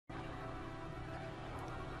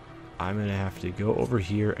I'm gonna have to go over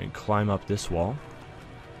here and climb up this wall.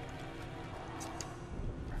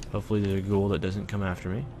 Hopefully there's a ghoul that doesn't come after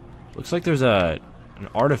me. Looks like there's an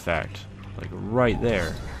artifact, like right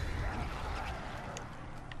there.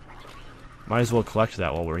 Might as well collect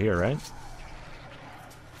that while we're here, right?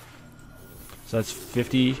 So that's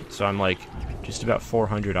 50, so I'm like just about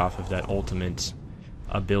 400 off of that ultimate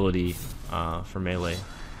ability for melee,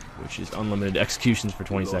 which is unlimited executions for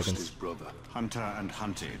 20 seconds. His brother. Hunter and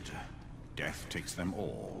hunted. Death takes them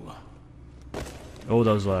all. Oh,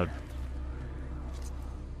 that was loud.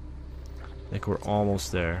 I think we're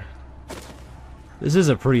almost there. This is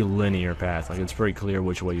a pretty linear path. Like, it's pretty clear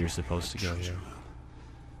which way you're supposed to go here.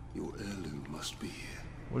 Your heirloom must be here.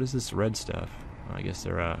 What is this red stuff? Oh, I guess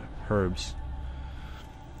they're herbs.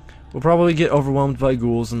 We'll probably get overwhelmed by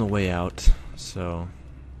ghouls on the way out, so...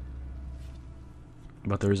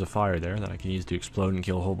 But there is a fire there that I can use to explode and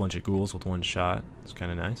kill a whole bunch of ghouls with one shot. It's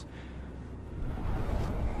kind of nice.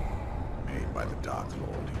 Made by the Dark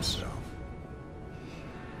Lord himself.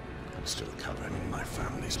 I'm still covered in my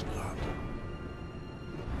family's blood.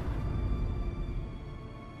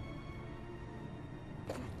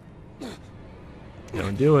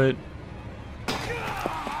 Don't do it.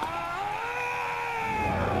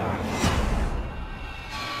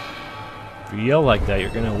 If you yell like that, you're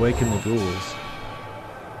gonna awaken the ghouls.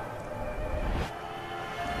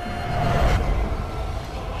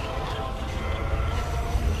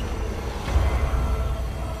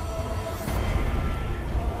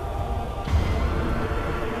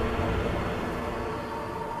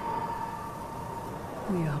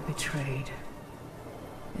 We are betrayed.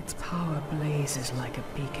 Its power blazes like a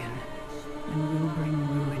beacon, and will bring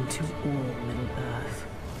ruin to all Middle-earth.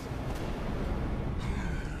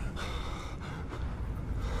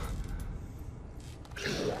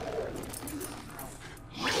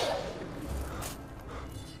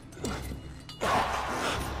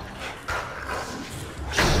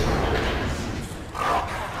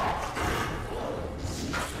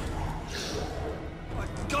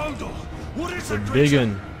 The big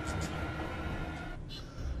one.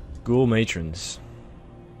 Ghoul matrons.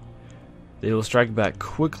 They will strike back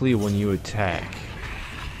quickly when you attack.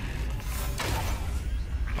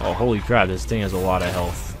 Oh, holy crap, this thing has a lot of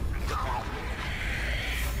health.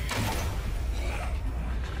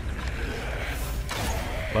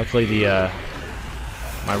 Luckily the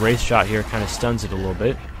my wraith shot here kind of stuns it a little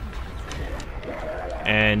bit.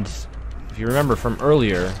 And if you remember from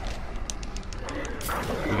earlier,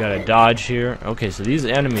 we got a dodge here. Okay, so these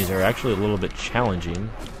enemies are actually a little bit challenging.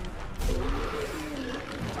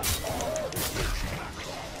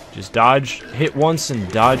 Just dodge, hit once and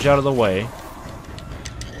dodge out of the way.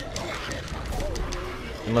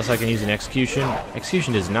 Unless I can use an execution.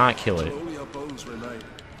 Execution does not kill it.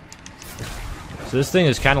 So this thing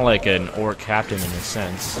is kind of like an orc captain in a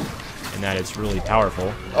sense, in that it's really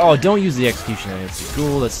powerful. Oh, don't use the execution on it's a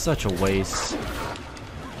ghoul, that's such a waste.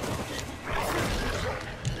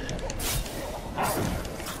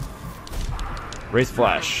 Wraith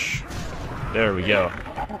Flash. There we go.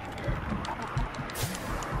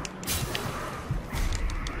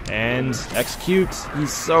 And execute.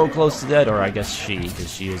 He's so close to dead, or I guess she,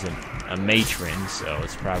 because she isn't a matron, so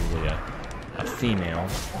it's probably a female.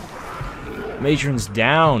 Matron's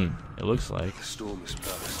down, it looks like. The storm is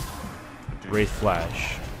past. Wraith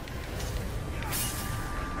Flash.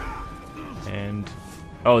 And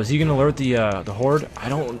oh, is he gonna alert the horde?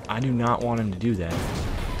 I do not want him to do that.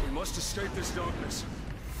 We must escape this darkness.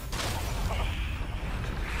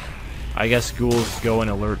 I guess ghouls go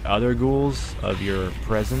and alert other ghouls of your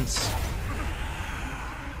presence.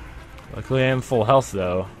 Luckily I am full health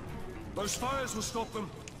though. Those fires will stop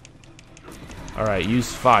them. Alright,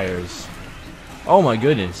 use fires. Oh my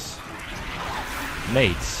goodness.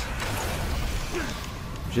 Mates.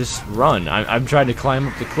 Just run. I'm trying to climb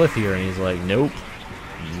up the cliff here and he's like, nope.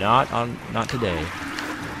 Not today.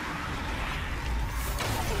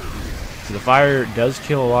 So the fire does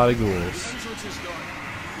kill a lot of ghouls.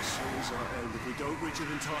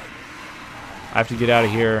 I have to get out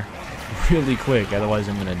of here really quick, otherwise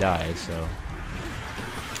I'm gonna die, so.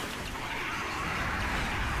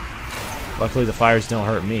 Luckily the fires don't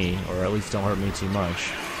hurt me, or at least don't hurt me too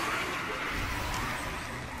much.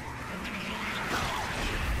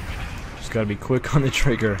 Just gotta be quick on the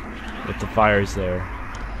trigger with the fires there.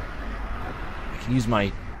 I can use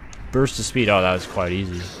my burst of speed. Oh, that was quite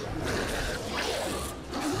easy.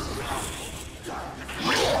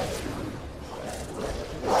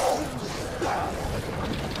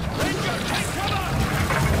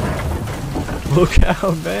 Look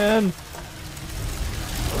out, man!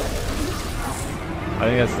 I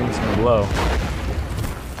think that thing's gonna blow.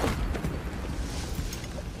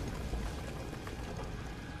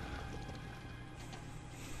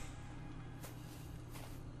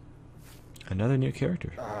 Another new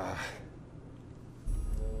character.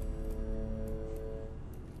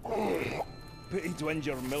 Pity to end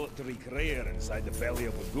your military career inside the belly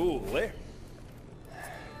of a ghoul, eh?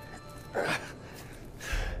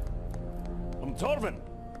 I'm Torvin,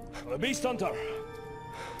 the Beast Hunter.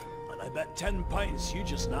 And I bet 10 pints you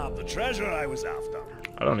just nabbed the treasure I was after.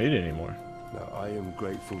 I don't need it anymore. Now, I am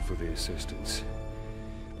grateful for the assistance,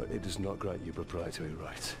 but it does not grant you proprietary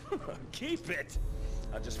rights. Keep it!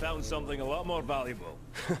 I just found something a lot more valuable.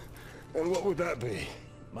 And what would that be?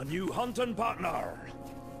 My new hunting partner.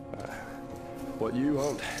 What you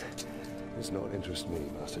hunt does not interest me,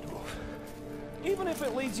 Master Dwarf. Even if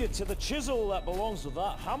it leads you to the chisel that belongs with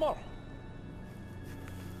that hammer.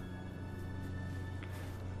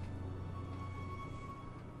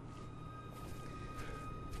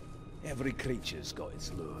 Every creature's got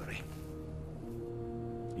its lure.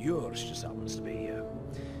 Yours just happens to be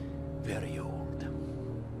very old.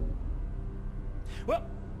 Well,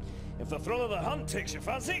 if the thrill of the hunt takes your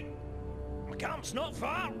fancy, my camp's not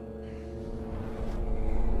far.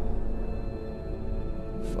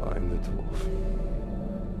 Find the dwarf.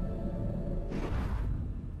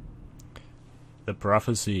 The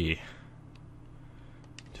prophecy.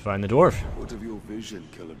 To find the dwarf. What of your vision,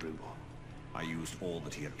 Celebrimbor? I used all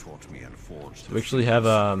that he had taught me and forged. We actually have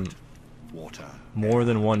water, more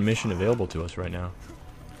than one mission available to us right now,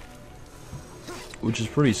 which is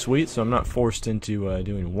pretty sweet. So I'm not forced into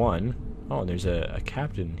doing one. Oh, there's a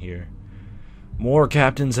captain here. More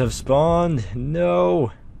captains have spawned.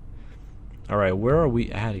 No. All right, where are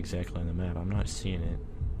we at exactly on the map? I'm not seeing it.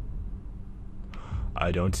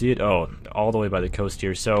 I don't see it. Oh, all the way by the coast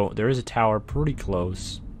here. So there is a tower pretty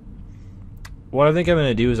close. What I think I'm going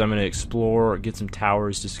to do is I'm going to explore, get some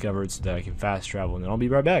towers discovered so that I can fast travel, and then I'll be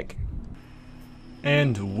right back.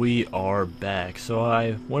 And we are back. So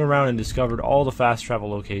I went around and discovered all the fast travel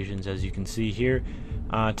locations, as you can see here.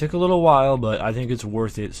 It took a little while, but I think it's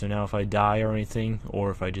worth it. So now if I die or anything,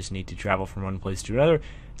 or if I just need to travel from one place to another,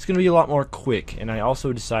 it's going to be a lot more quick. And I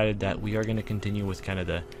also decided that we are going to continue with kind of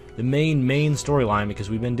the main storyline, because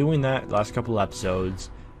we've been doing that last couple episodes.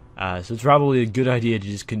 So it's probably a good idea to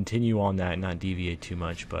just continue on that and not deviate too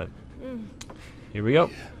much, but here we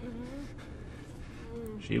go.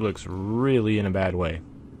 She looks really in a bad way.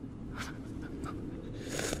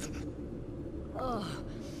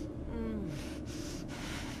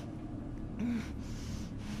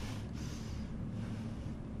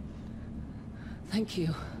 Thank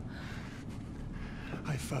you.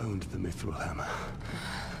 I found the mithril hammer.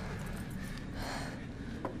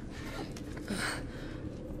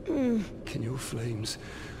 Can your flames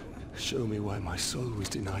show me why my soul was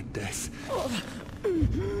denied death?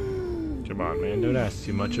 Come on, man, don't ask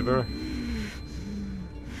too much of her.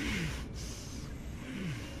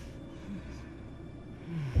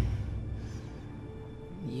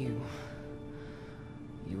 You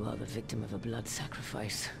are the victim of a blood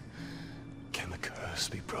sacrifice. Can the curse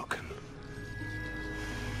be broken?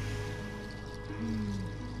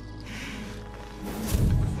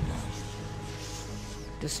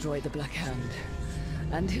 Destroy the Black Hand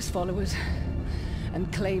and his followers,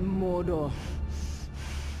 and claim Mordor.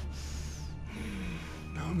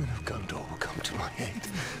 No men of Gondor will come to my aid.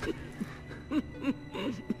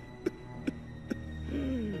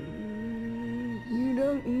 You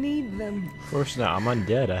don't need them. Of course not, I'm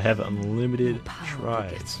undead. I have unlimited Power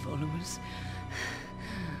tribes. begets followers,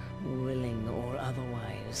 willing or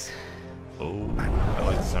otherwise. Oh, I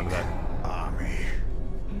like the sound of that. army.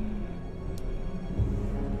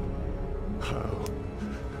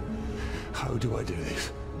 How do I do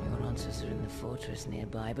this? Your answers are in the fortress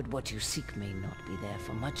nearby, but what you seek may not be there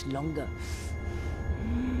for much longer.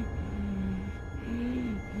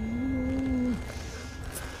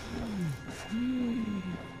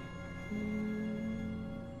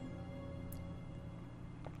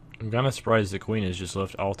 I'm kind of surprised the queen has just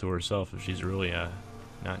left all to herself if she's really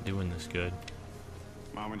not doing this good.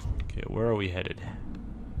 Moment. Okay, where are we headed?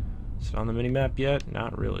 Is it on the mini-map yet?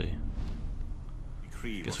 Not really.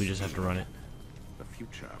 Guess we just have to run it. The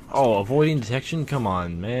future must Oh, avoiding detection? Come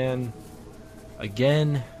on, man.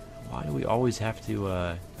 Again? Why do we always have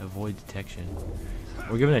to avoid detection?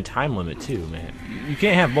 We're given a time limit too, man. You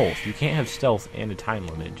can't have both. You can't have stealth and a time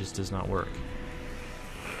limit. It just does not work.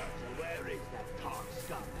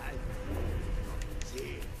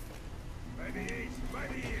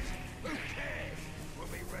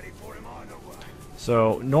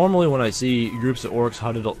 So normally when I see groups of orcs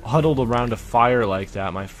huddled around a fire like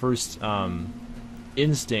that, my first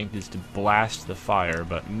instinct is to blast the fire,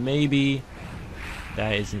 but maybe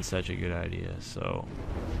that isn't such a good idea. So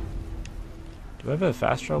do I have a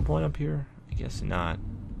fast travel point up here? I guess not.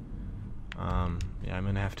 Yeah, I'm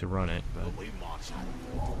gonna have to run it, but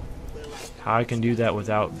how I can do that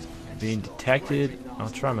without being detected, I'll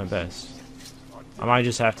try my best. I might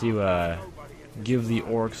just have to give the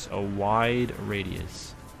orcs a wide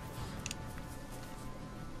radius.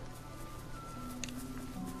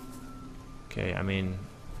 Okay, I mean,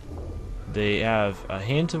 they have a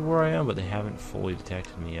hint of where I am, but they haven't fully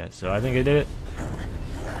detected me yet, so I think I did it.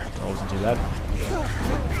 That wasn't too bad.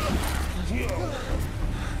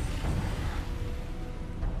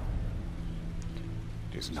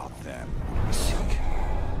 It is not them we seek,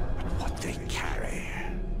 but what they carry.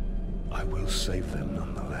 I will save them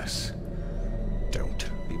nonetheless. Don't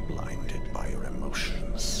be blinded by your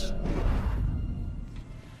emotions.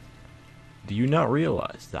 Do you not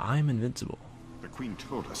realize that I am invincible? The Queen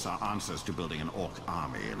told us our answers to building an orc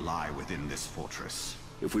army lie within this fortress.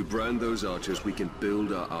 If we brand those archers, we can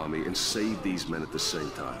build our army and save these men at the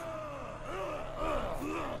same time.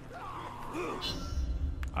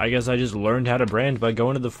 I guess I just learned how to brand by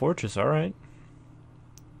going to the fortress, alright.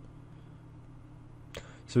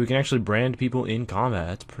 So we can actually brand people in combat,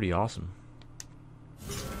 that's pretty awesome.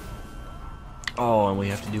 Oh, and we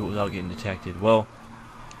have to do it without getting detected. Well,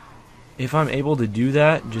 if I'm able to do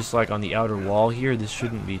that, just like on the outer wall here, this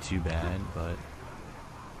shouldn't be too bad, but...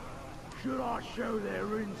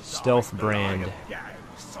 Stealth brand.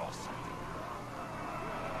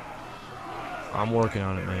 I'm working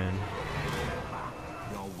on it, man.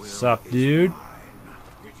 Sup, dude?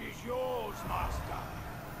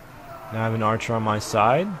 Now I have an archer on my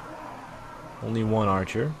side. Only one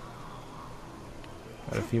archer.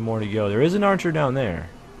 Got a few more to go. There is an archer down there.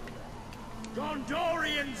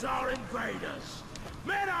 Gondorians are invaders.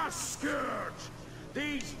 Men are scourge.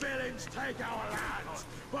 These villains take our lands,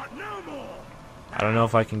 but no more. I don't know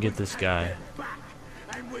if I can get this guy.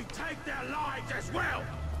 And we take their lives as well.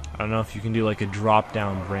 I don't know if you can do like a drop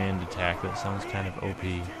down brand attack. That sounds kind of OP.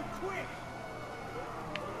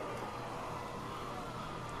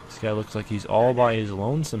 This guy looks like he's all by his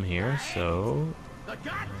lonesome here, so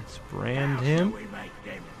let's brand him.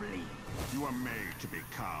 You are made to be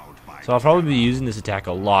cowed by. So I'll probably be using this attack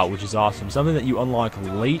a lot, which is awesome. Something that you unlock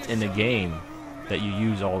late in the game that you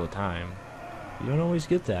use all the time. You don't always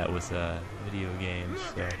get that with video games.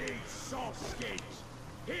 So.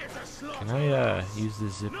 Can I use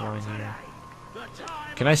this zip line here?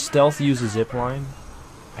 Can I stealth use a zip line?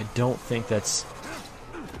 I don't think that's...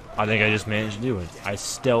 I think I just managed to do it. I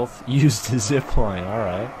stealth used the zip line.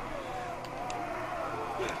 Alright.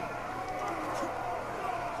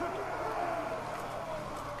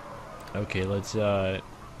 Okay, let's,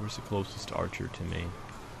 where's the closest archer to me?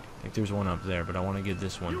 I think there's one up there, but I want to get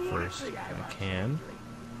this one first. If I can.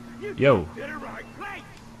 Yo!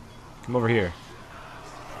 Come over here.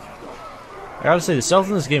 I gotta say, the stealth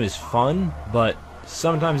in this game is fun, but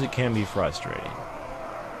sometimes it can be frustrating.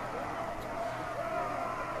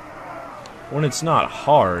 When it's not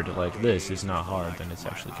hard, like this is not hard, then it's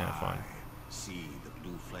actually kind of fun. See the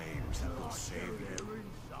blue flames that will save you.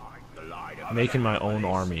 Making my own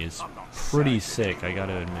army is pretty sick, I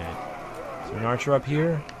gotta admit. Is there an archer up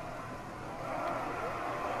here?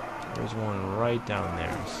 There's one right down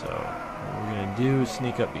there, so what we're gonna do is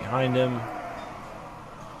sneak up behind him.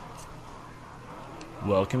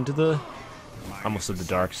 Welcome to the... I almost said the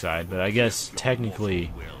dark side, but I guess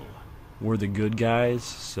technically we're the good guys,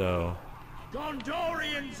 so...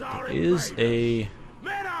 There is a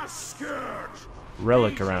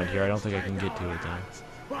relic around here. I don't think I can get to it though.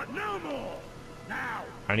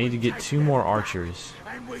 I need to get 2 more archers.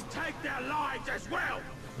 The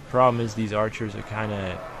problem is these archers are kind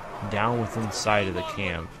of down within sight of the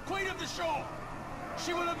camp. Queen of the Shore,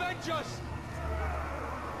 she will avenge us.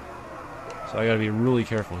 So I gotta be really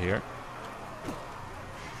careful here.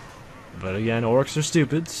 But again, orcs are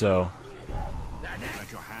stupid, so...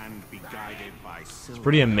 It's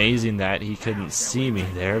pretty amazing that he couldn't see me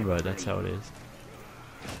there, but that's how it is.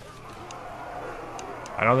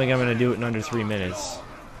 I don't think I'm gonna do it in under 3 minutes.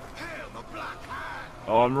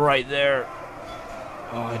 Oh, I'm right there.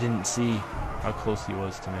 Oh, I didn't see how close he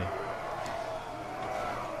was to me.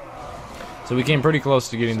 So we came pretty close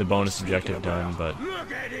to getting the bonus objective done, but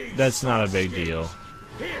that's not a big deal.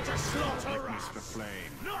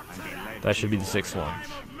 That should be the 6th one.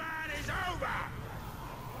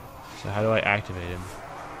 So how do I activate him?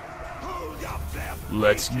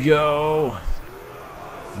 Let's go!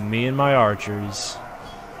 Me and my archers.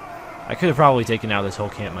 I could have probably taken out this whole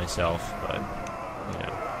camp myself, but, you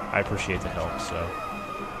know, I appreciate the help, so.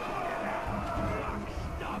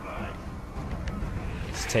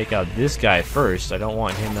 Let's take out this guy first. I don't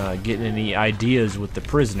want him getting any ideas with the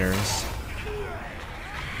prisoners.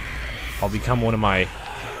 I'll become one of my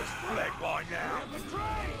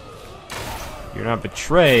you're not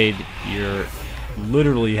betrayed, you're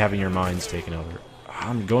literally having your minds taken over.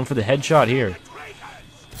 I'm going for the headshot here.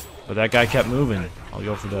 But that guy kept moving. I'll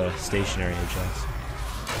go for the stationary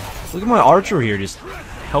headshots. Look at my archer here just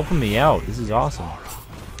helping me out. This is awesome.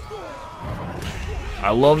 I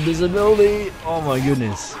love this ability. Oh my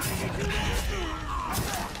goodness.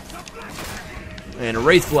 And a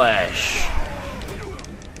Wraith Flash.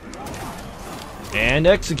 And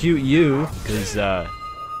execute you, because of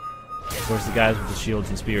course the guys with the shields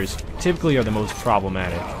and spears typically are the most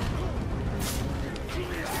problematic.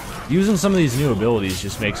 Using some of these new abilities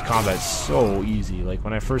just makes combat so easy. Like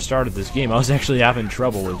when I first started this game, I was actually having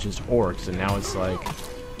trouble with just orcs, and now it's like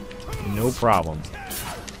no problem.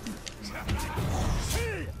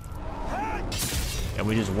 And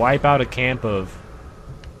we just wipe out a camp of,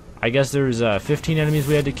 I guess there's 15 enemies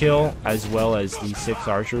we had to kill, as well as the 6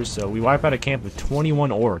 archers. So we wipe out a camp of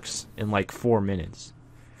 21 orcs in like 4 minutes.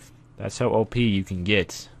 That's how OP you can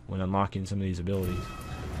get when unlocking some of these abilities.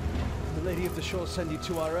 The Lady of the Shore send you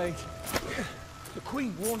to our aid. The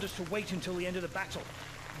Queen warned us to wait until the end of the battle.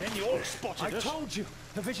 Then the orcs spotted us. I told you,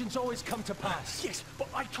 the visions always come to pass. Yes, but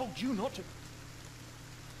I told you not to.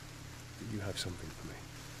 Do you have something for me?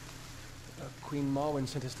 Queen Marwen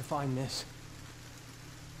sent us to find this.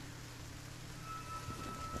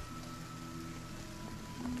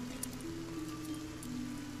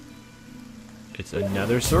 It's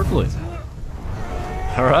another circlet.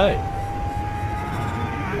 Alright.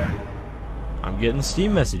 I'm getting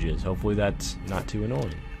Steam messages. Hopefully that's not too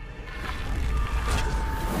annoying.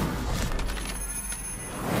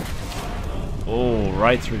 Oh,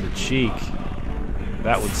 right through the cheek.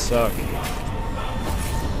 That would suck.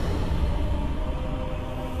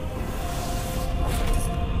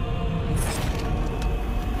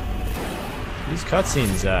 These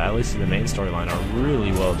cutscenes, at least in the main storyline, are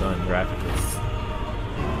really well done graphically.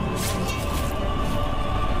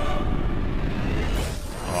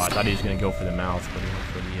 Oh, I thought he was going to go for the mouth, but he went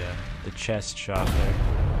for the chest shot there.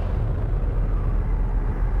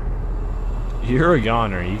 You're a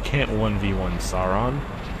goner. You can't 1v1 Sauron.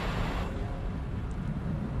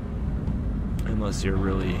 Unless you're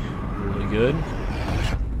really, really good.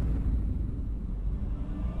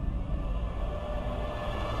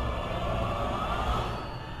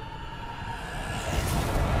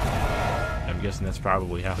 I'm guessing that's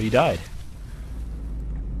probably how he died.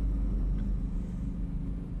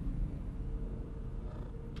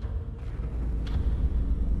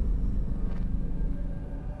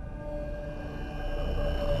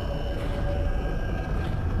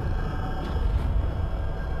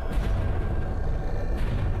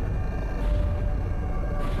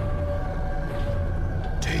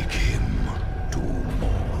 Take him to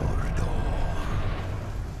Mordor.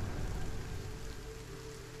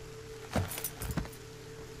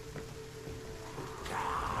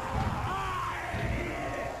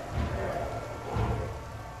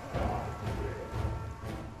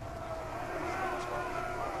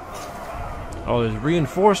 Oh, there's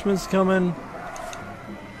reinforcements coming.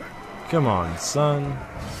 Come on, son.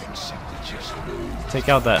 Take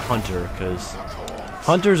out that hunter, because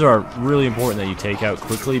hunters are really important that you take out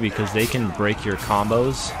quickly because they can break your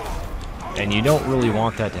combos, and you don't really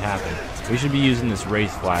want that to happen. We should be using this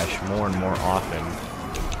Wraith Flash more and more often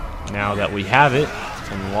now that we have it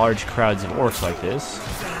in large crowds of orcs like this.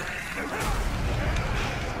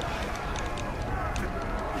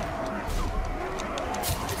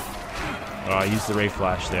 Oh, I used the Wraith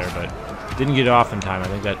Flash there, but didn't get it off in time. I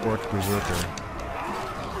think that Orc Berserker.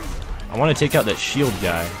 I want to take out that shield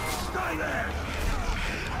guy.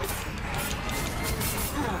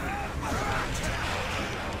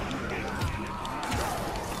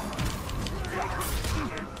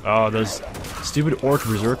 Oh, those stupid Orc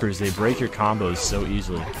Berserkers, they break your combos so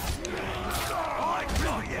easily.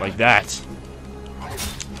 Like that.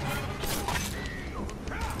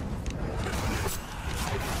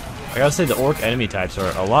 I gotta say, the Orc enemy types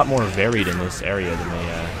are a lot more varied in this area than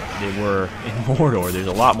they were in Mordor. There's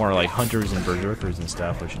a lot more like hunters and berserkers and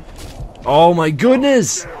stuff. Which, oh my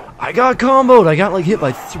goodness! I got comboed! I got like hit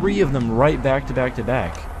by 3 of them right back to back to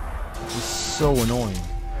back. It's so annoying.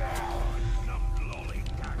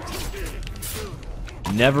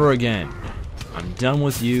 Never again. I'm done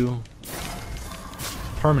with you.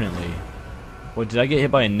 Permanently. What, did I get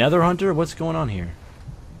hit by another hunter? What's going on here?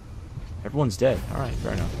 Everyone's dead. Alright,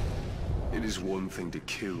 fair enough. It is one thing to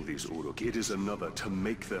kill these Uruk, it is another to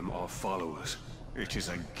make them our followers. It is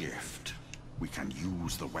a gift. We can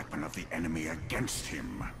use the weapon of the enemy against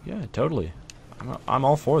him. Yeah, totally. I'm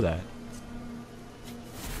all for that.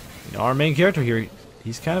 You know, our main character here,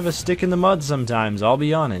 he's kind of a stick in the mud sometimes, I'll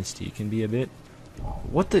be honest. He can be a bit...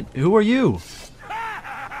 What the... Who are you?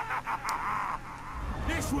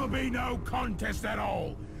 This will be no contest at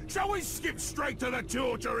all. Shall we skip straight to the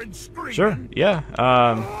torture and screaming? Sure, yeah.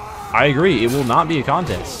 I agree. It will not be a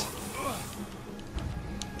contest.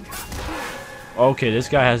 Okay, this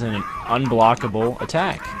guy has an unblockable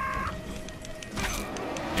attack.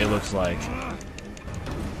 It looks like.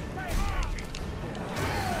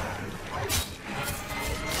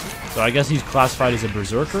 So I guess he's classified as a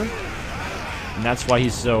berserker, and that's why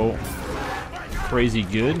he's so crazy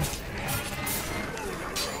good.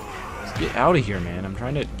 Let's get out of here, man. I'm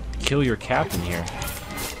trying to kill your captain here.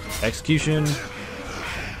 Execution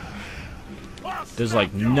does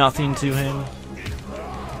like nothing to him.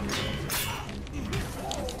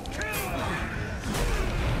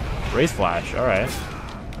 Wraith Flash, alright.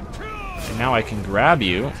 And now I can grab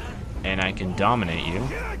you, and I can dominate you.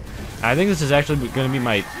 I think this is actually going to be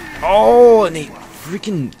my... Oh, and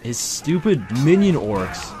his stupid minion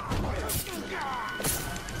orcs.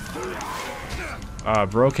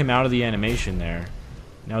 Broke him out of the animation there.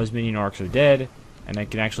 Now his minion orcs are dead, and I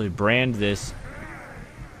can actually brand this,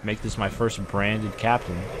 make this my first branded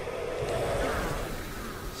captain.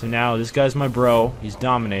 So now this guy's my bro, he's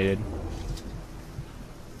dominated.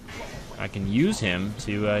 I can use him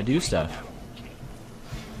to do stuff.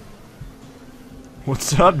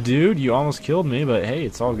 What's up, dude? You almost killed me, but hey,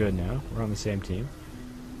 it's all good now. We're on the same team.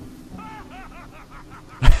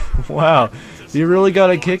 Wow, you really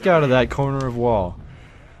got a kick out of that corner of wall.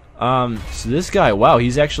 So this guy, wow,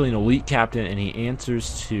 he's actually an elite captain, and he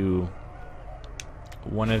answers to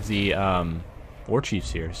one of the war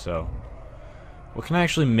chiefs here. So, what can I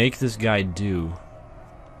actually make this guy do?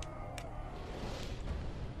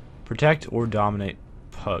 Protect or dominate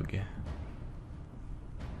Pug.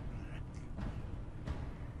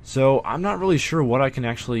 So, I'm not really sure what I can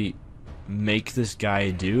actually make this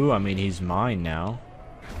guy do. I mean, he's mine now.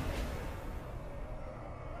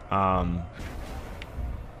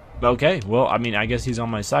 Okay, well, I mean, I guess he's on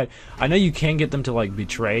my side. I know you can get them to, like,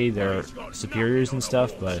 betray their superiors and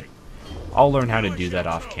stuff, but I'll learn how to do that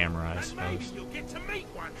off camera, I suppose.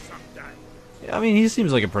 Yeah, I mean, he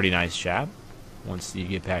seems like a pretty nice chap. Once you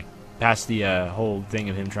get past the whole thing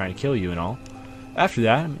of him trying to kill you and all. After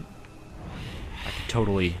that, I mean, I could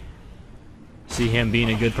totally see him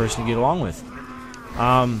being a good person to get along with.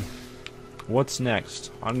 What's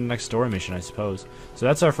next? On to the next story mission, I suppose. So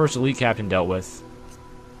that's our first elite captain dealt with,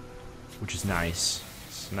 which is nice.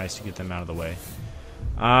 It's nice to get them out of the way.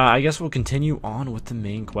 I guess we'll continue on with the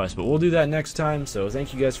main quest, but we'll do that next time. So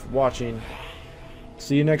thank you guys for watching.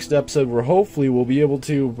 See you next episode, where hopefully we'll be able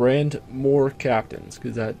to brand more captains,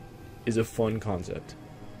 because that is a fun concept.